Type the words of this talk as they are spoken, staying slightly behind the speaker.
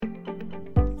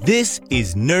This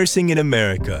is Nursing in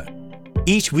America.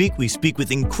 Each week, we speak with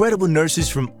incredible nurses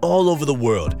from all over the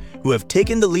world who have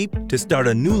taken the leap to start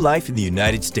a new life in the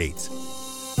United States.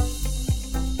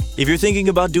 If you're thinking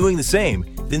about doing the same,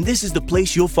 then this is the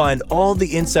place you'll find all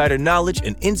the insider knowledge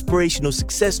and inspirational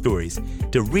success stories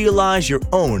to realize your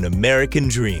own American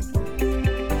dream.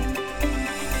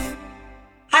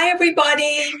 Hi,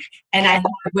 everybody. And I have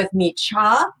with me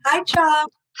Cha. Hi, Cha.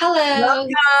 Hello.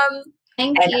 Welcome.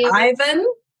 Thank and you. Ivan.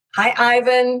 Hi,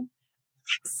 Ivan.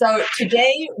 So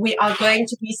today we are going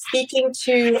to be speaking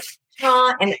to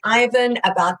Cha and Ivan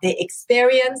about their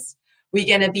experience. We're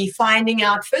going to be finding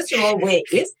out, first of all, where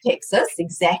is Texas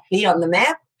exactly on the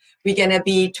map? We're going to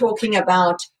be talking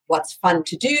about what's fun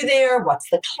to do there, what's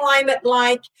the climate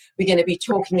like. We're going to be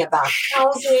talking about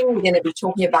housing. We're going to be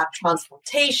talking about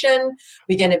transportation.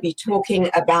 We're going to be talking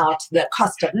about the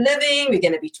cost of living. We're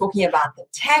going to be talking about the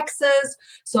taxes.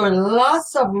 So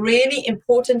lots of really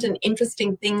important and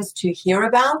interesting things to hear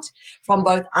about from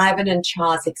both Ivan and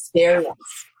Cha's experience.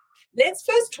 Let's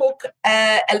first talk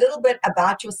a little bit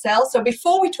about yourself. So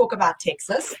before we talk about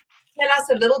Texas, tell us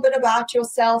a little bit about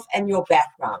yourself and your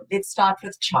background. Let's start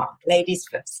with Cha. Ladies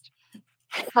first.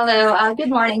 Hello. Good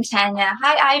morning, Tanya.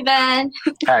 Hi, Ivan.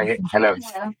 Hi. Hello.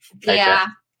 Hello. Hi, Yeah.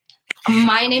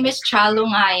 My name is Cha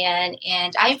Lungayan,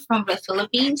 and I'm from the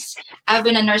Philippines. I've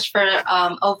been a nurse for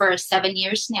over 7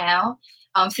 years now.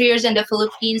 3 years in the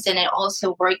Philippines, and I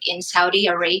also work in Saudi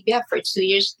Arabia for 2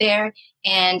 years there.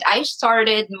 And I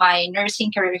started my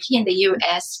nursing career here in the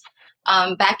U.S.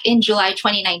 Back in July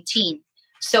 2019.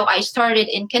 So I started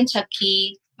in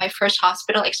Kentucky. My first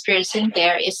hospital experience in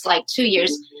there is like 2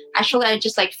 years. Actually, I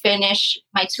just finished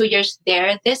my 2 years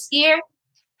there this year.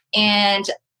 And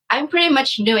I'm pretty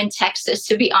much new in Texas,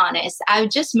 to be honest. I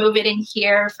just moved in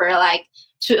here for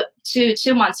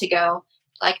two months ago,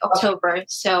 October.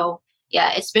 So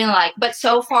yeah, it's been but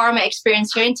so far my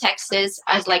experience here in Texas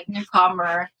as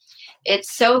newcomer,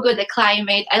 it's so good. The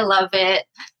climate, I love it.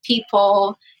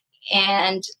 People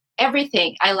and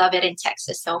everything. I love it in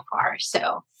Texas so far.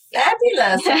 So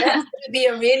fabulous. So that's going to be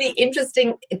a really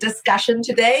interesting discussion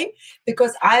today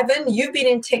because Ivan, you've been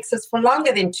in Texas for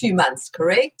longer than 2 months,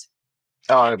 correct?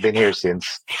 Oh, I've been here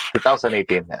since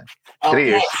 2018. 3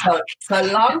 years. So a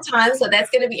long time. So that's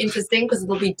going to be interesting because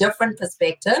it'll be different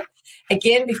perspective.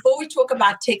 Again, before we talk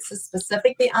about Texas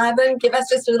specifically, Ivan, give us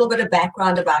just a little bit of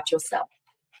background about yourself.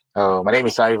 Oh, my name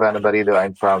is Ivan Abarido.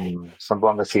 I'm from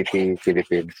Zamboanga City,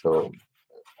 Philippines. So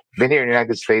been here in the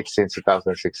United States since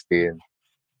 2016.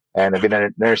 And I've been a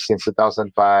nurse since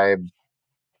 2005.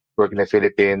 Worked in the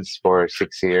Philippines for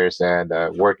 6 years and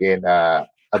worked in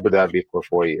Abu Dhabi for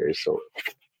 4 years. So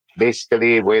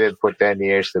basically waited for 10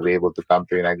 years to be able to come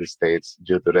to the United States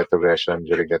due to retrogression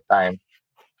during that time.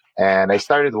 And I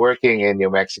started working in New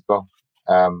Mexico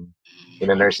in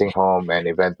a nursing home and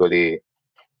eventually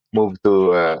moved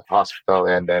to a hospital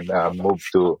and then moved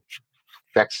to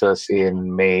Texas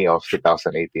in May of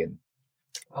 2018.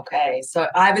 Okay, so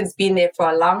Ivan's been there for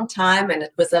a long time and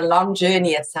it was a long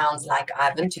journey, it sounds like,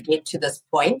 Ivan, to get to this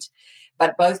point.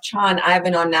 But both Cha and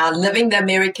Ivan are now living the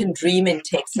American dream in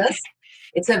Texas.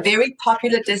 It's a very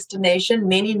popular destination.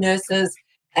 Many nurses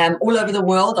all over the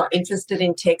world are interested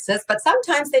in Texas, but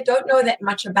sometimes they don't know that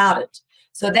much about it.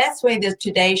 So that's where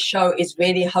today's show is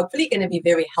really hopefully going to be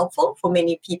very helpful for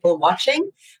many people watching,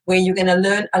 where you're going to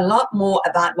learn a lot more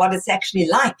about what it's actually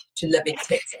like to live in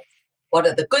Texas. What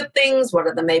are the good things? What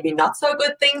are the maybe not so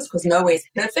good things? Because nowhere is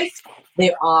perfect.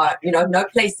 There are, no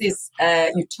place is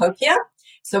utopia.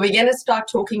 So we're going to start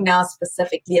talking now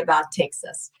specifically about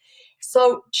Texas.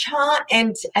 So Cha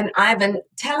and Ivan,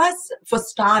 tell us for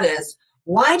starters,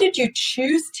 why did you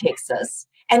choose Texas?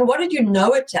 And what did you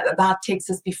know about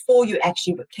Texas before you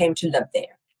actually came to live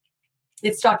there?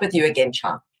 Let's start with you again,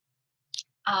 Cha.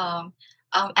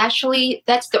 Actually,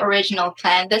 that's the original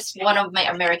plan. That's one of my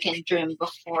American dream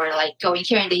before going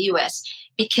here in the U.S.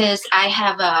 because I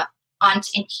have a aunt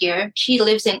in here. She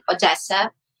lives in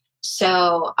Odessa.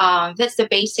 So that's the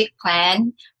basic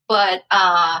plan. But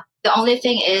the only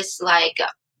thing is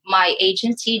my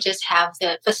agency just have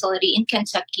the facility in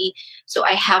Kentucky. So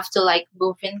I have to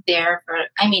move in there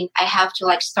I have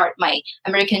to start my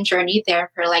American journey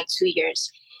there for 2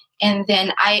 years. And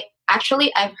then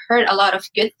I've heard a lot of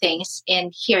good things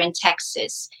here in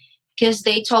Texas because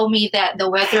they told me that the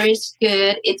weather is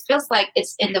good. It feels like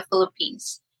it's in the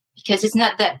Philippines because it's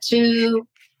not that too,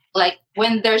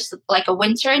 when there's a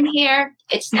winter in here,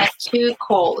 it's not too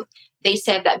cold. They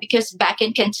said that because back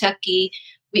in Kentucky,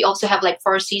 we also have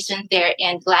 4 seasons there.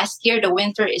 And last year, the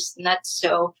winter is not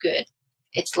so good.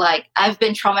 It's like I've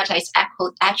been traumatized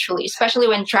actually, especially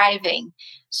when driving.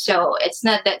 So it's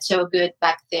not that so good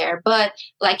back there. But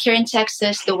like here in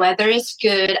Texas, the weather is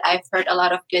good. I've heard a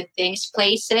lot of good things,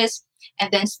 places.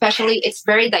 And then especially it's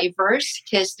very diverse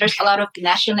because there's a lot of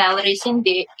nationalities in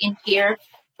here,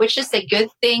 which is a good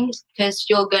thing because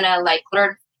you're gonna like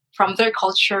learn from their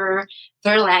culture,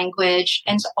 their language,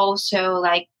 and also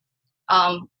like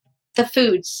um, the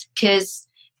foods because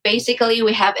basically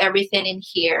we have everything in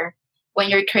here. When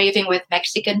you're craving with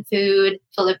Mexican food,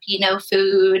 Filipino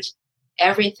food,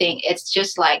 everything, it's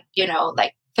just like,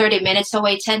 like 30 minutes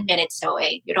away, 10 minutes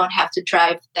away. You don't have to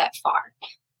drive that far.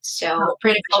 So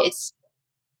pretty much it's.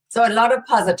 So a lot of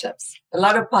positives,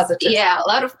 Yeah, a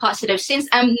lot of positives. Since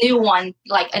I'm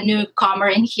like a newcomer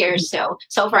in here. So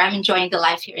far I'm enjoying the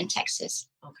life here in Texas.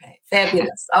 Okay,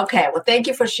 fabulous. Okay, well, thank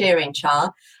you for sharing,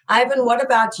 Cha. Ivan, what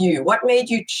about you? What made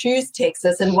you choose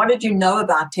Texas, and what did you know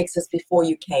about Texas before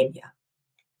you came here?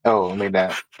 Oh, I mean,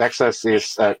 Texas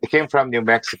is, it came from New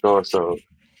Mexico. So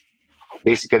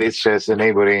basically, it's just a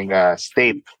neighboring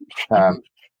state. Um,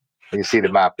 when you see the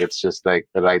map, it's just like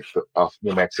the right of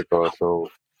New Mexico. So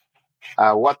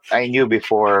what I knew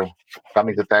before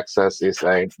coming to Texas is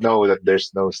I know that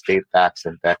there's no state tax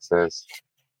in Texas.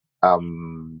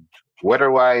 Um,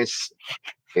 Weather-wise,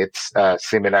 it's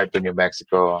similar to New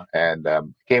Mexico, and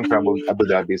came from Abu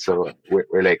Dhabi, so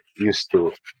we're like used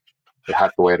to the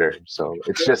hot weather. So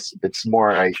it's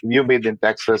more humid in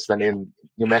Texas than in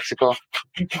New Mexico.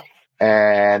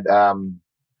 And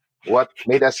what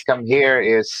made us come here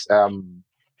is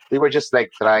we were just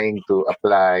like trying to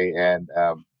apply, and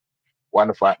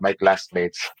one of my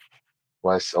classmates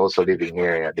was also living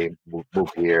here. Yeah, they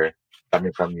moved here,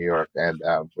 coming from New York, and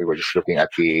we were just looking at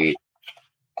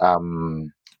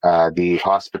um, the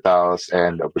hospitals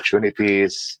and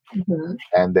opportunities. Mm-hmm.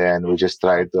 And then we just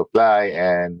tried to apply.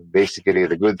 And basically,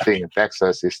 the good thing in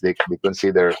Texas is they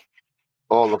consider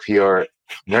all of your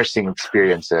nursing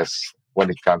experiences when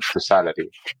it comes to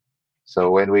salary. So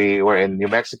when we were in New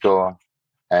Mexico,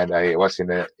 and I was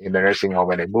in a nursing home,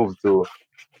 and I moved to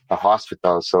a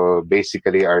hospital. So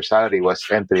basically, our salary was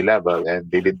entry level,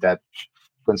 and they did not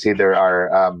consider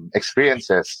our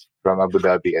experiences from Abu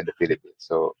Dhabi and the Philippines.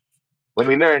 So when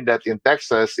we learned that in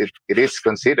Texas it is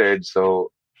considered,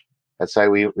 so that's why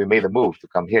we made a move to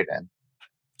come here then.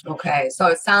 Okay, so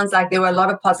it sounds like there were a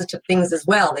lot of positive things as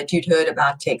well that you'd heard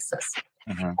about Texas.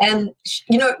 Mm-hmm. And,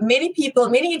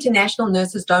 many international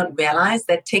nurses don't realize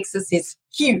that Texas is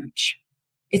huge.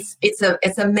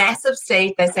 It's a massive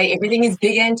state. They say everything is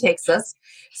bigger in Texas.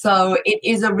 So it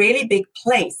is a really big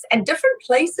place. And different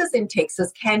places in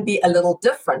Texas can be a little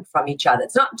different from each other.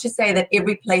 It's not to say that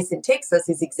every place in Texas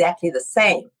is exactly the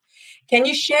same. Can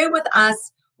you share with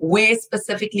us where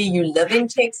specifically you live in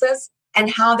Texas and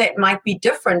how that might be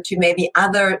different to maybe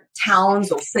other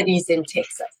towns or cities in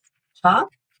Texas? Huh?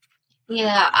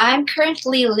 Yeah, I'm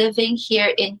currently living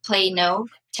here in Plano,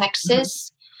 Texas.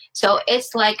 Mm-hmm. So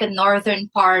it's like a northern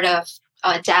part of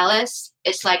Dallas.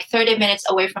 It's like 30 minutes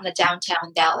away from the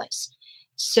downtown Dallas.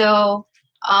 So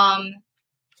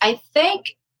I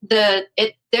think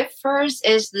it differs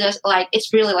is this, like,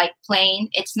 it's really like plain.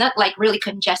 It's not like really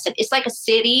congested. It's like a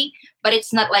city, but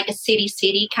it's not like a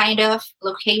city kind of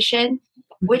location,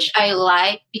 which I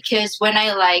like because when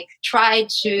I like try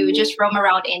to just roam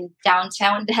around in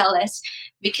downtown Dallas,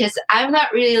 because I'm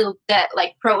not really that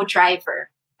like pro driver.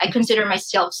 I consider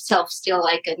myself still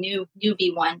like a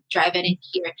newbie one driving in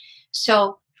here.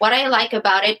 So what I like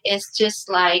about it is just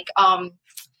like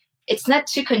it's not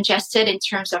too congested in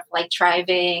terms of like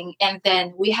driving, and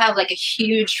then we have like a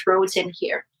huge roads in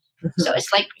here. Mm-hmm. So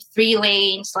it's like 3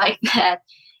 lanes like that,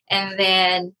 and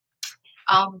then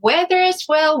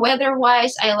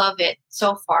weather-wise, I love it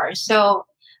so far. So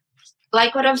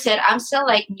like what I've said, I'm still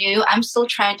like new. I'm still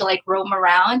trying to like roam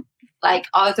around like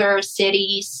other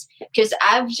cities because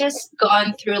I've just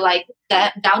gone through like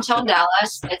that downtown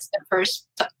Dallas. It's the first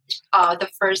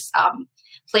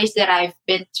place that I've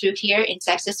been to here in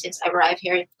Texas since I arrived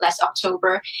here last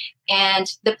October, and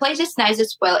the place is nice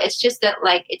as well. It's just that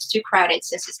like it's too crowded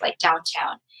since it's like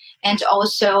downtown, and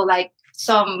also like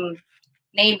some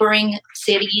neighboring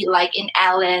city like in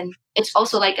Allen, it's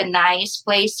also like a nice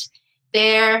place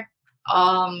there.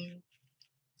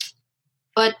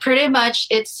 But pretty much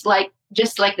it's like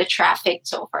just like the traffic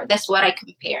so far. That's what I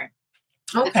compare.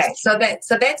 Okay, so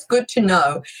that's good to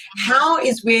know. How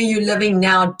is where you're living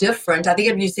now different? I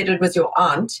think you said it was your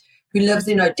aunt who lives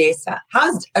in Odessa. How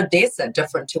is Odessa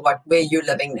different to where you're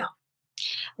living now?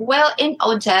 Well, in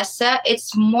Odessa,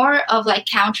 it's more of like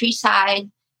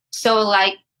countryside. So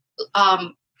like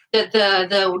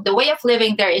the way of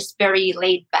living there is very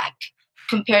laid back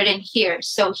compared in here.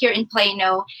 So here in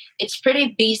Plano, it's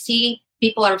pretty busy.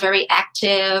 People are very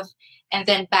active. And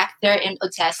then back there in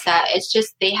Odessa, it's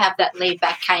just they have that laid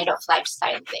back kind of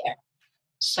lifestyle there.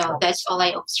 So that's all I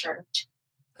observed.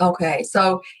 Okay.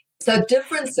 So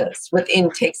differences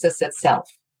within Texas itself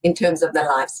in terms of the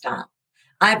lifestyle.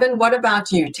 Ivan, what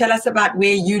about you? Tell us about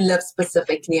where you live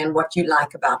specifically and what you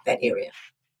like about that area.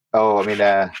 Oh, I mean,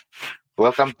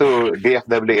 welcome to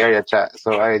DFW area chat.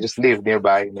 So I just live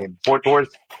nearby in Fort Worth.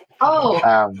 Oh,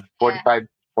 45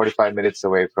 minutes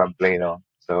away from Plano.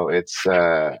 So it's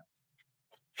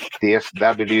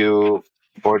DFW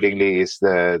accordingly is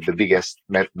the biggest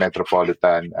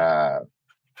metropolitan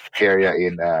area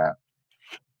in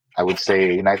I would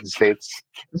say United States.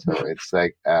 So it's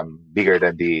like bigger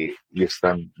than the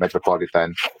Houston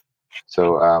metropolitan.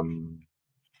 So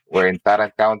we're in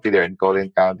Tarrant County, they're in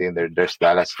Collin County, and there's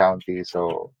Dallas County.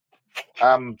 So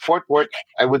Fort Worth,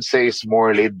 I would say, is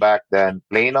more laid back than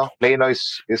Plano. Plano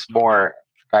is more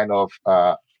kind of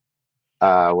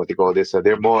what do you call this?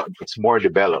 It's more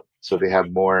developed. So they have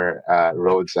more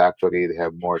roads. Actually, they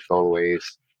have more tollways.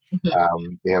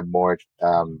 They have more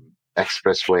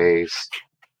expressways,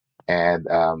 and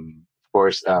of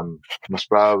course, most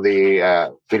probably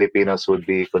Filipinos would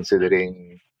be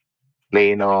considering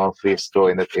Plano, Frisco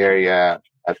in that area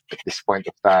at this point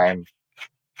of time.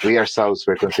 We ourselves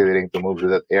were considering to move to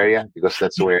that area because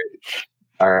that's where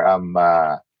our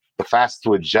the fast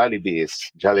food Jollibee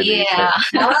is. Jollibee. yeah.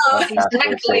 Oh,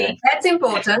 Exactly. that's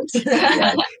important.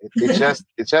 Yeah,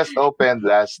 it just opened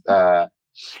last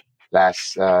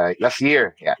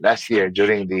year. Yeah, last year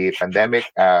during the pandemic.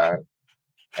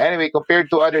 Anyway, compared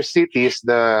to other cities,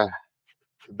 the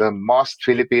most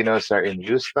Filipinos are in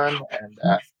Houston, and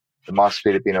the most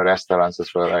Filipino restaurants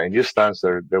as well are in Houston.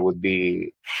 So there would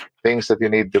be things that you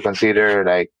need to consider,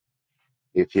 like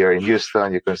if you're in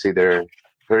Houston, you consider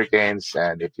hurricanes,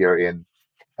 and if you're in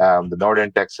the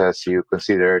northern Texas, you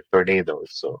consider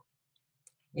tornadoes. So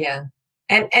Yeah.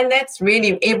 And that's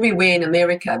really everywhere in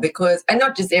America and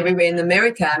not just everywhere in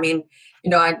America. I mean,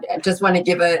 I just want to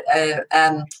give a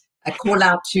call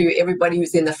out to everybody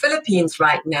who's in the Philippines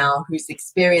right now who's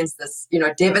experienced this,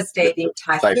 devastating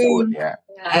typhoon. yeah.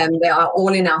 And they are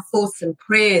all in our thoughts and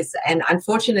prayers. And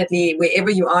unfortunately, wherever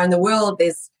you are in the world,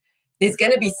 there's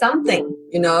going to be something,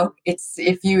 it's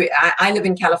I live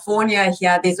in California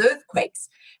here, there's earthquakes.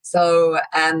 So,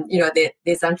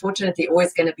 there's unfortunately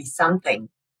always going to be something.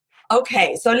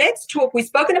 Okay, so let's talk. We've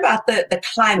spoken about the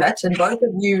climate, and both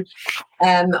of you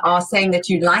are saying that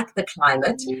you like the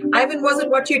climate. Ivan, was it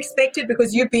what you expected?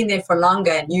 Because you've been there for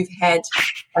longer and you've had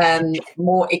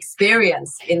more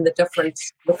experience in with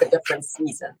the different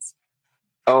seasons.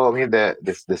 Oh, I mean the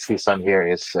season here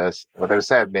is what I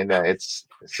said. I mean it's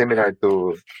similar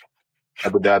to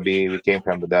Abu Dhabi. We came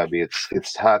from Abu Dhabi.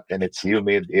 It's hot and it's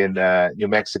humid. In New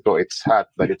Mexico, it's hot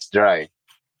but it's dry.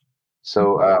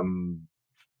 So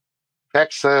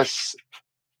Texas,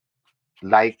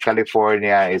 like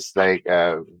California, is like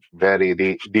the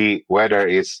weather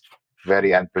is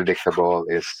very unpredictable.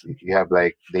 Is you have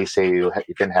like they say you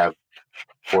can have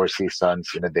 4 seasons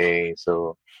in a day.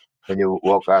 So when you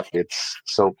woke up, it's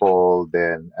so cold.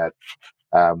 Then at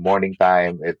morning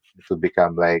time, it will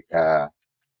become like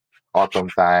autumn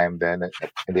time. Then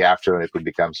in the afternoon, it will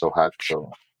become so hot. So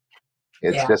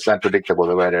it's just unpredictable,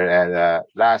 the weather. And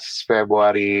last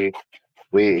February,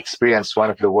 we experienced one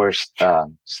of the worst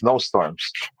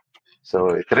snowstorms. So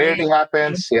it rarely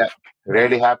happens. Yeah,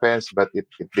 rarely happens, but it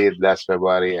did last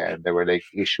February, and there were like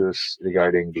issues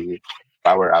regarding the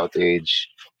power outage.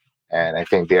 And I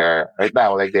think they're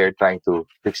trying to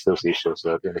fix those issues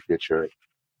so that in the future,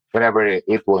 whenever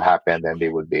it will happen, then they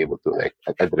would be able to like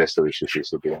address those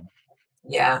issues again.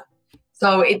 Yeah.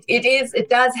 So it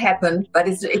does happen, but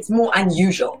it's more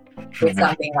unusual when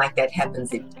something like that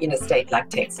happens in a state like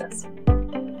Texas.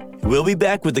 We'll be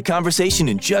back with the conversation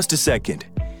in just a second.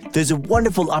 There's a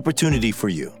wonderful opportunity for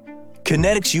you.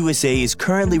 Kinetics USA is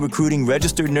currently recruiting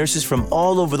registered nurses from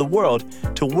all over the world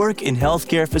to work in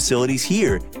healthcare facilities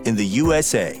here in the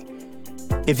USA.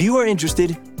 If you are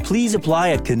interested, please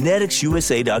apply at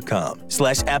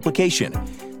kineticsusa.com/application.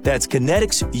 That's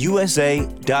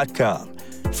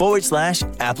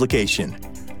kineticsusa.com/application.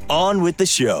 On with the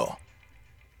show.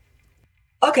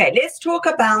 Okay, let's talk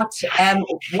about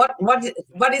what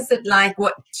is it like?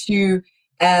 What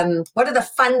are the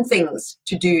fun things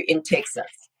to do in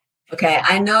Texas? Okay,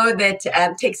 I know that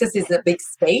Texas is a big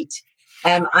state.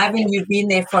 Ivan, you've been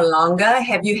there for longer.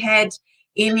 Have you had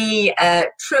any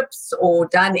trips or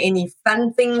done any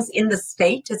fun things in the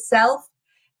state itself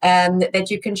that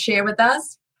you can share with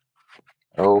us?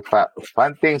 Oh,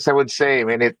 fun things I would say. I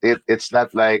mean, it's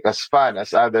not like as fun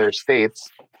as other states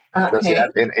because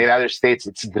Okay. in other states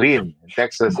it's green. In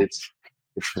Texas, it's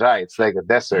dry. It's like a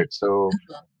desert. So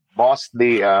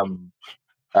mostly,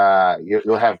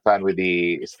 you'll have fun with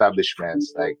the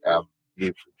establishments. Like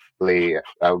you play,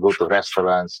 go to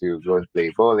restaurants. You go and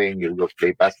play bowling. You go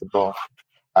play basketball.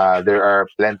 There are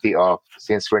plenty of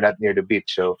since we're not near the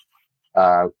beach, so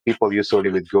people usually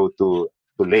would go to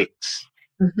lakes.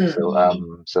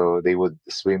 Mhm. So they would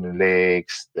swim in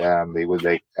lakes. They would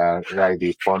like ride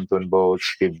the pontoon boats,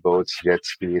 speedboats, jet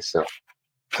skis.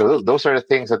 So those are the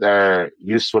things that are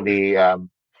usually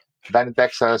done in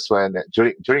Texas when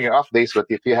during your off days. But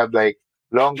if you have like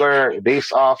longer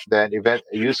days off, then event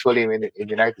usually in the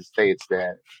United States,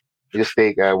 then we just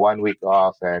take 1 week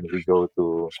off and we go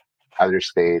to other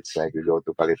states. Like we go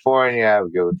to California,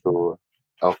 we go to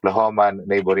Oklahoma,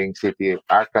 neighboring city,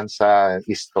 Arkansas, and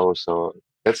East Coast. So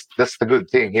that's the good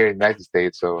thing here in the United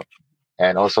States. So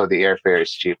and also the airfare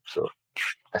is cheap. So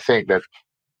I think that's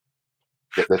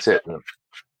it.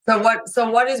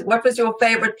 What was your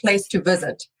favorite place to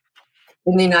visit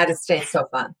in the United States so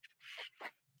far?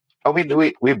 I mean,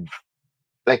 we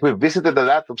visited a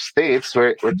lot of states.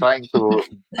 We're trying to.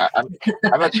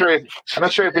 I'm not sure if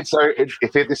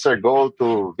if it is our goal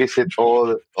to visit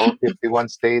all 51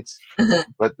 states,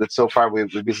 but so far we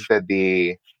visited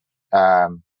the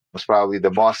was probably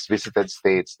the most visited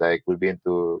states. Like we've been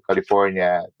to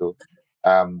California,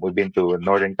 we've been to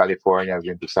Northern California,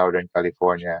 we've been to Southern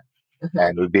California,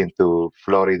 and we've been to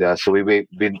Florida. So we've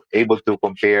been able to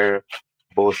compare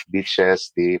both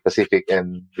beaches, the Pacific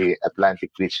and the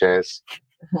Atlantic beaches.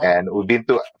 And we've been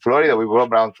to Florida. We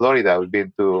roam around Florida. We've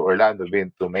been to Orlando. We've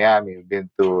been to Miami. We've been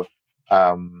to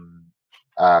um,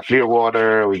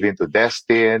 Clearwater. We've been to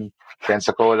Destin,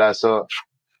 Pensacola. So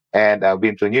and I've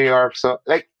been to New York. So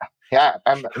like, yeah,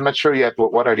 I'm not sure yet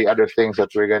what are the other things that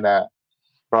we're gonna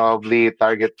probably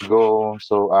target to go.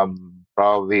 So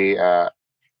probably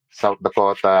South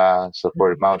Dakota. So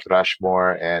for Mount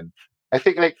Rushmore, and I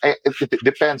think like it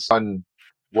depends on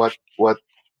what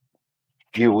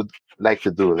you would like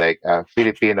to do. Like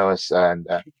Filipinos and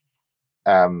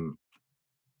um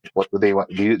what do they want?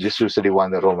 Do you just usually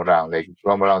want to roam around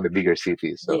the bigger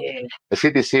cities? So Yeah. the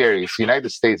cities here is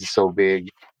United States is so big.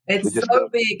 We It's just so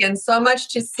big and so much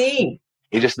to see.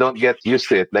 you just don't get used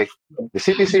to it. Like the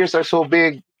cities here are so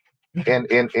big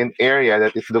in area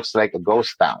that it looks like a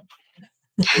ghost town.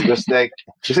 It's just like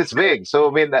because it's big. So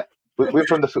I mean, we're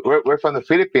from the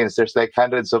Philippines. There's like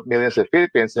hundreds of millions of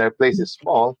Philippines, and our place is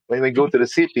small. When we go to the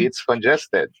city, it's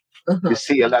congested. You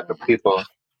see a lot of people.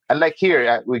 Unlike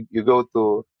here, you go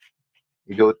to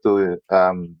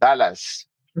Dallas.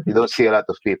 You don't see a lot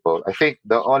of people. I think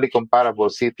the only comparable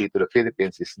city to the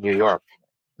Philippines is New York.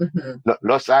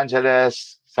 Los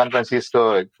Angeles, San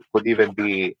Francisco it could even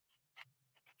be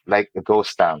like a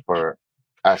ghost town for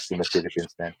us in the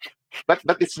Philippines then. But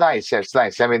it's nice. Yeah, it's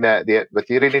nice. I mean, but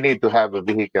you really need to have a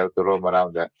vehicle to roam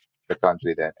around the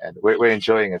country then, and we're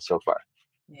enjoying it so far.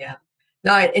 Yeah.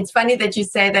 No, it's funny that you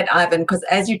say that, Ivan, because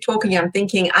as you're talking, I'm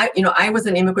thinking, I was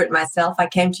an immigrant myself. I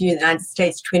came to the United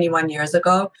States 21 years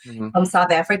ago from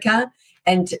South Africa.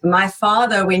 And my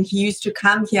father, when he used to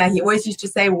come here, he always used to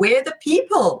say, where are the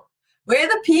people? Where are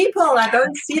the people? I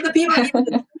don't see the people in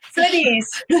the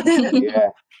cities. Yeah.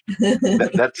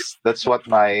 That's what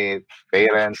my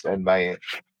parents and my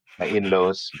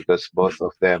in-laws, because both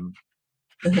of them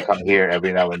come here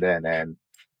every now and then, and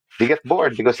they get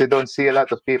bored because they don't see a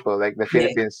lot of people. Like the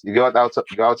Philippines, you go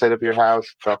outside of your house,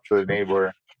 talk to a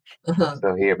neighbor.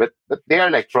 So here, but they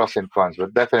are like pros and cons.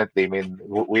 But definitely, I mean,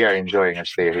 we are enjoying our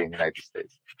stay here in the United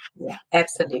States. Yeah,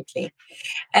 absolutely.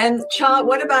 And Charles,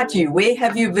 what about you? Where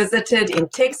have you visited in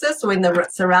Texas or in the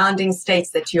surrounding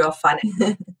states that you are fun?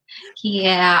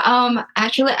 Yeah,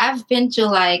 actually I've been to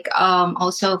like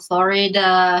also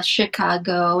Florida,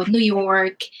 Chicago, New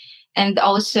York, and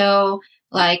also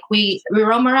like we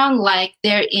roam around like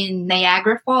they're in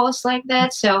Niagara Falls like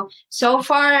that. So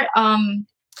far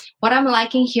what I'm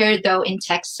liking here though in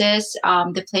Texas,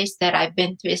 the place that I've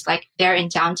been to is like there in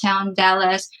downtown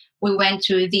Dallas. We went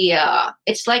to the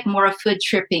it's like more of food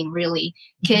tripping really,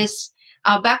 because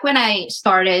back when I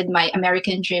started my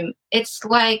American dream, it's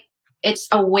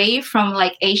away from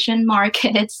like Asian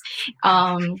markets,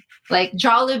 like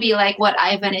Jollibee, like what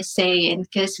Ivan is saying,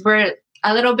 because we're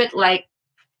a little bit like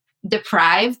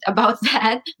deprived about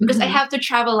that because I have to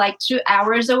travel like 2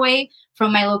 hours away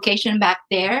from my location back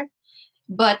there.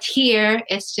 But here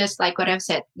it's just like what I've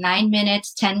said, 9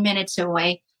 minutes, 10 minutes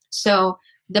away. So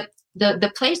the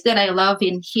place that I love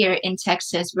in here in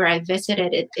Texas where I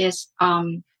visited it is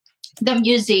the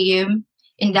museum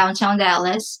in downtown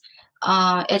Dallas.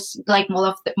 It's like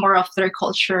more of their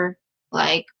culture,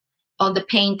 like all the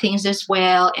paintings as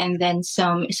well, and then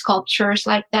some sculptures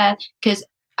like that. Because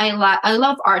I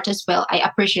love art as well. I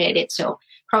appreciate it. So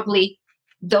probably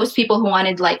those people who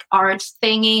wanted like arts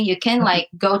thingy, you can like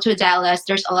go to Dallas.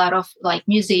 There's a lot of like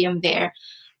museum there,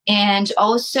 and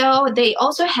also they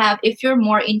also have, if you're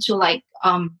more into like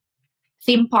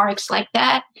theme parks like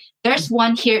that. There's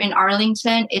one here in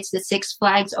Arlington. It's the Six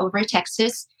Flags over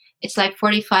Texas. It's like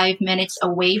 45 minutes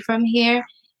away from here.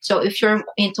 So if you're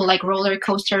into like roller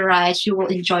coaster rides, you will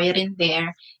enjoy it in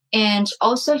there. And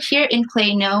also here in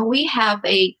Plano, we have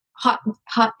a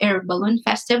hot air balloon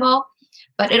festival,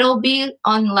 but it'll be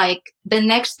on like the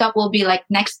next stop will be like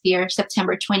next year,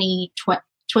 September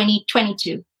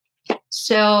 2022.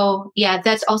 So yeah,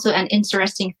 that's also an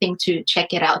interesting thing to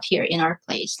check it out here in our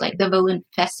place, like the balloon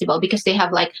festival, because they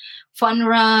have like fun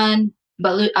run,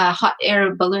 hot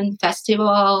air balloon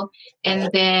festival,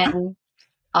 and then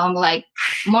like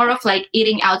more of like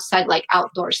eating outside, like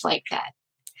outdoors like that.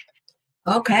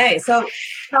 Okay, so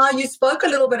you spoke a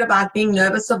little bit about being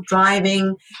nervous of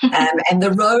driving and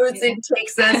the roads in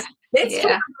Texas. Let's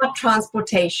talk about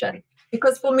transportation.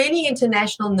 Because for many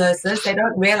international nurses, they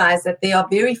don't realize that there are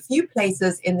very few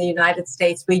places in the United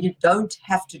States where you don't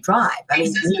have to drive. I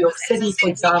mean, New York City, for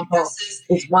example,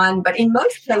 is one, but in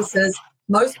most places,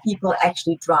 most people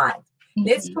actually drive. Mm-hmm.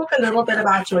 Let's talk a little bit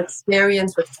about your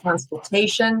experience with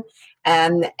transportation.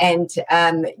 When I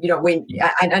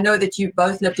know that you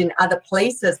both lived in other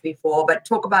places before, but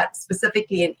talk about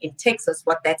specifically in Texas,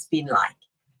 what that's been like.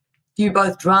 Do you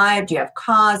both drive? Do you have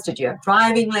cars? Did you have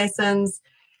driving lessons?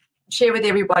 Share with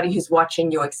everybody who's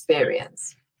watching your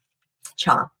experience.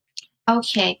 Cha.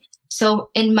 Okay. So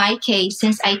in my case,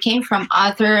 since I came from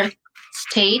other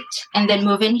state and then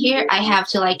move in here, I have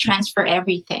to like transfer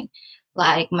everything,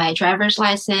 like my driver's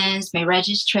license, my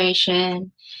registration.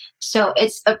 So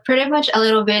it's pretty much a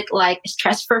little bit like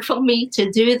stressful for me to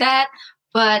do that.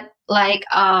 But like,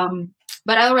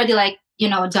 but I already like,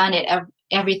 done it,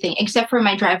 everything except for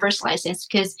my driver's license.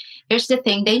 Because here's the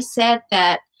thing, they said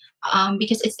that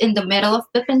because it's in the middle of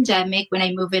the pandemic when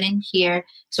I move it in here.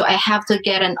 So I have to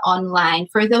get an online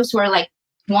for those who are like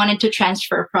wanted to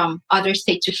transfer from other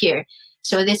state to here.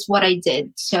 So this is what I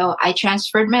did. So I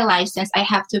transferred my license. I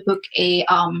have to book a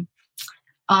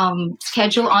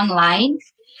schedule online,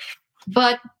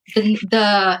 but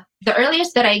the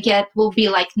earliest that I get will be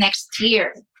like next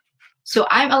year. So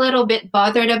I'm a little bit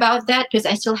bothered about that because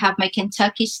I still have my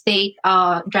Kentucky State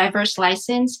driver's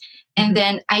license. And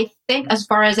then I think, as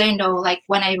far as I know, like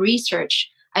when I research,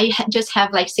 I just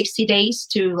have like 60 days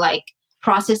to like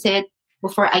process it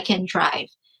before I can drive.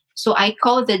 So I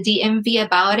called the DMV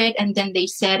about it. And then they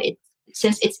said,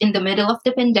 since it's in the middle of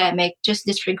the pandemic, just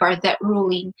disregard that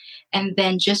ruling and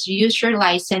then just use your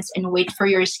license and wait for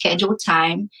your scheduled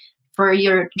time for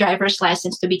your driver's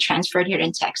license to be transferred here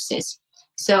in Texas.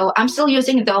 So I'm still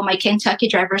using, though, my Kentucky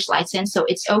driver's license. So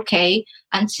it's okay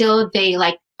until they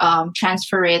like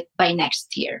transfer it by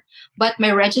next year. But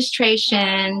my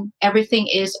registration, everything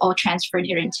is all transferred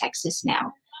here in Texas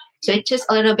now. So it just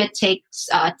a little bit takes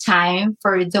time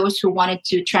for those who wanted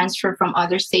to transfer from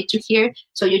other state to here.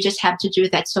 So you just have to do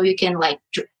that so you can like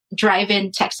drive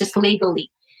in Texas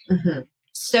legally. Mm-hmm.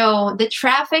 So the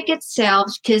traffic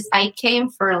itself, because I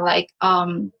came for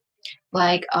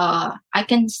I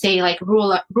can say like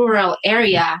rural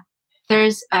area,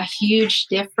 there's a huge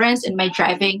difference in my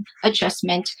driving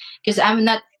adjustment because I'm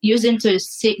not used to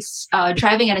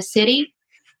driving in a city.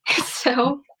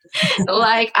 So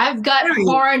like I've got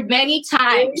horned many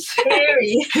times.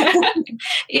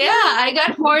 Yeah, I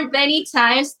got horned many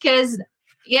times because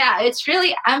it's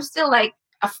really, I'm still like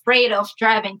afraid of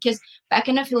driving because back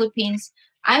in the Philippines,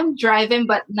 I'm driving,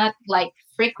 but not like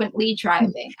frequently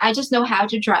driving. I just know how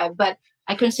to drive, but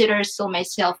I consider still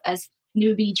myself as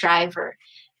newbie driver.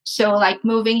 So like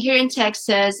moving here in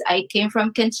Texas, I came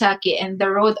from Kentucky and the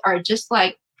roads are just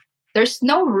like, there's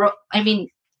no road. I mean,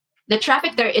 the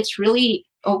traffic there, it's really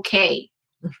okay.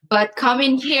 But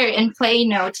coming here in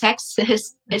Plano,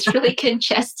 Texas, it's really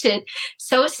congested.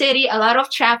 So city, a lot of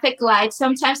traffic lights.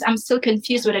 Sometimes I'm still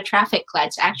confused with the traffic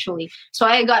lights, actually. So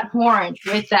I got horned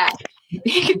with that.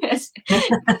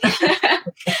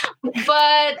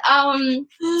 But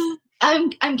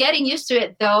I'm getting used to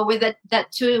it though. With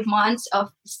that 2 months of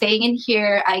staying in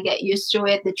here, I get used to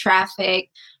it, the traffic.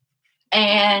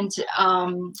 And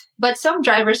but some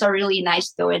drivers are really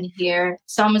nice though in here.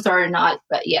 Some are not,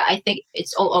 but yeah, I think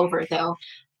it's all over though.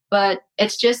 But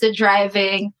it's just the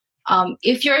driving.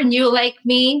 If you're new like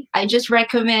me, I just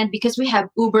recommend, because we have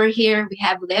Uber here, we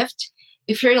have Lyft,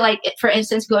 if you're like, for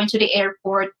instance, going to the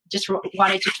airport, just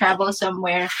wanted to travel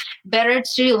somewhere, better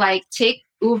to like take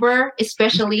Uber,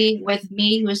 especially with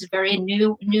me, who's a very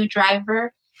new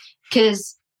driver,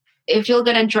 because if you're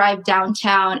gonna drive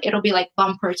downtown, it'll be like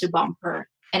bumper to bumper,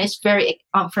 and it's very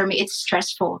for me it's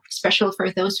stressful, especially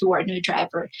for those who are new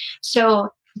driver. So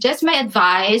just my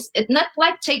advice, it's not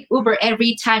like take Uber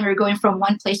every time you're going from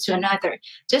one place to another.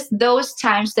 Just those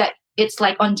times that it's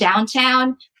like on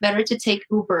downtown, better to take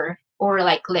Uber or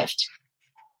like Lyft.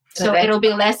 So it'll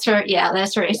be lesser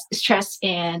stress,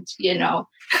 and yeah,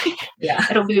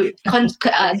 it'll be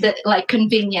like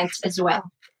convenient as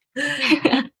well.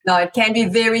 No, it can be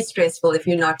very stressful if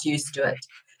you're not used to it.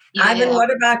 Yeah. Ivan,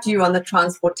 what about you on the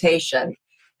transportation?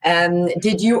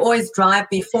 Did you always drive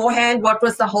beforehand? What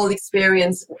was the whole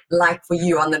experience like for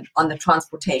you on the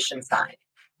transportation side?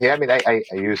 Yeah, I mean, I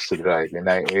used to drive,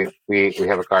 and we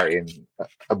have a car in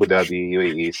Abu Dhabi,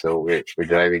 UAE, so we're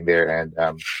driving there, and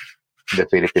the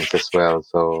Philippines as well.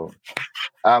 So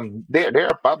there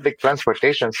are public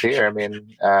transportations here. I mean,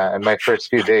 in my first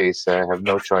few days, I have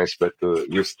no choice but to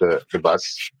use the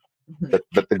bus. Mm-hmm.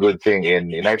 But the good thing in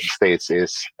the United States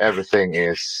is everything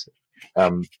is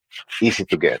easy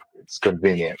to get. It's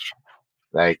convenient.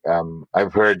 Like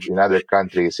I've heard in other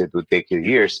countries, it would take you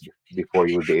years before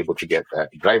you would be able to get a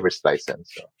driver's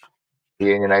license. So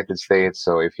here in the United States,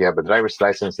 so if you have a driver's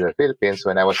license in the Philippines,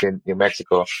 when I was in New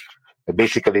Mexico, I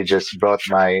basically just brought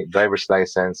my driver's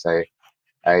license.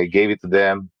 I gave it to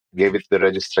them, gave it to the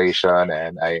registration,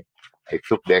 and I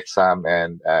took the exam.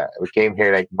 And we came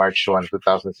here like March 1,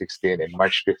 2016. And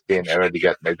March 15, I already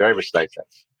got my driver's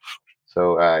license.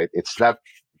 So it's not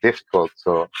difficult.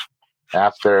 So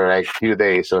after like a few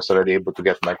days, I was already able to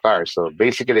get my car. So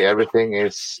basically everything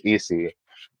is easy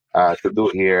to do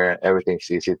here.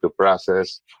 Everything's easy to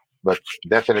process. But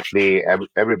definitely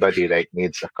everybody like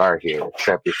needs a car here,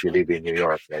 except if you live in New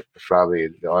York. Like probably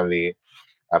the only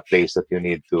place that you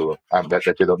need to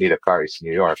that you don't need a car is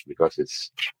New York, because it's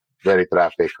very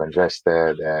traffic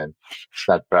congested, and it's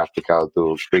not practical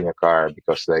to bring a car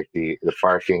because like the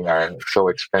parking are so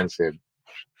expensive.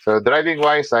 So driving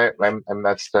wise, I'm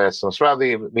not stressed. So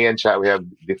probably me and Chat, we have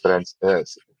different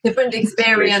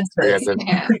experiences.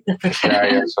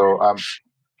 Yeah. So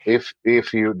if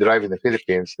you drive in the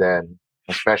Philippines, then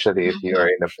especially if you are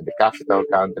in the capital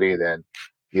country, then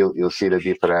you'll see the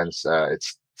difference.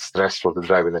 It's stressful to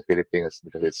drive in the Philippines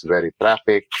because it's very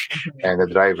traffic, and the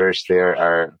drivers there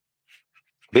are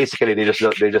basically they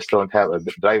just don't have a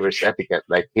driver's etiquette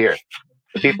like here.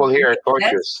 The people here are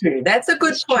courteous. That's true. That's a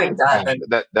good point.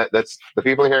 That's the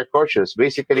people here are courteous.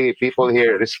 Basically, people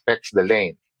here respects the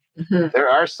lane. Mm-hmm. There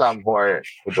are some who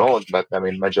don't, but I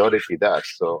mean majority does.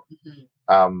 So.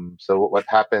 So what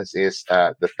happens is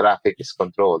the traffic is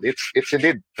controlled. It's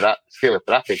indeed still a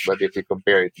traffic, but if you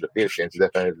compare it to the Philippines,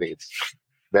 definitely it's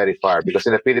very far. Because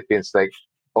in the Philippines, like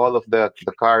all of the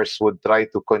cars would try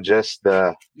to congest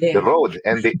the road,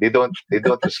 and they don't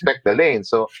respect the lane.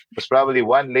 So it's probably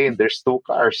one lane. There's two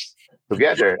cars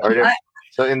together,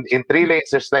 so in 3 lanes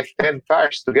there's like 10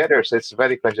 cars together. So it's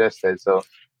very congested. So.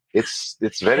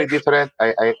 It's very different.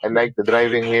 I like the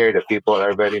driving here. The people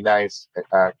are very nice,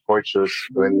 courteous.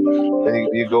 When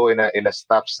you go in a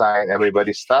stop sign,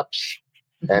 everybody stops,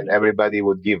 and everybody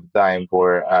would give time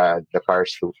for the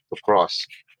cars to cross.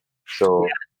 So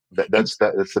that's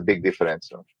the big difference.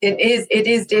 So. It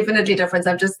is definitely different.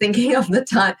 I'm just thinking of the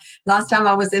last time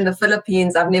I was in the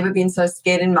Philippines. I've never been so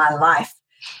scared in my life.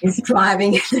 Is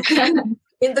driving.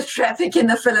 In the traffic in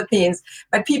the Philippines,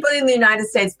 but people in the United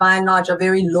States, by and large, are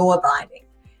very law-abiding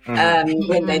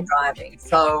when they're driving.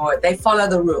 So they follow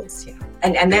the rules here,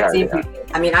 and that's everything.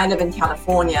 I mean, I live in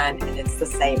California, and it's the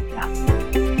same here.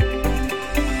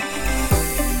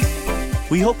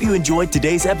 We hope you enjoyed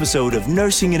today's episode of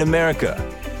Nursing in America.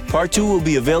 Part 2 will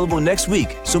be available next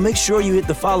week, so make sure you hit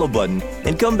the follow button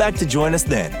and come back to join us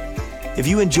then. If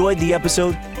you enjoyed the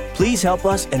episode, please help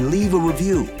us and leave a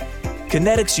review.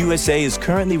 Kinetics USA is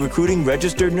currently recruiting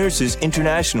registered nurses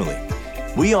internationally.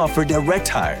 We offer direct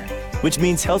hire, which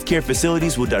means healthcare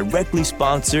facilities will directly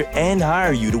sponsor and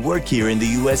hire you to work here in the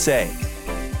USA.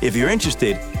 If you're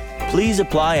interested, please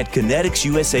apply at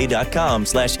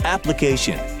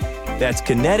kineticsusa.com/application. That's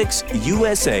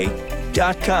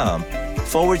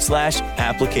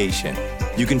kineticsusa.com/application.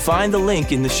 You can find the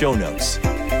link in the show notes.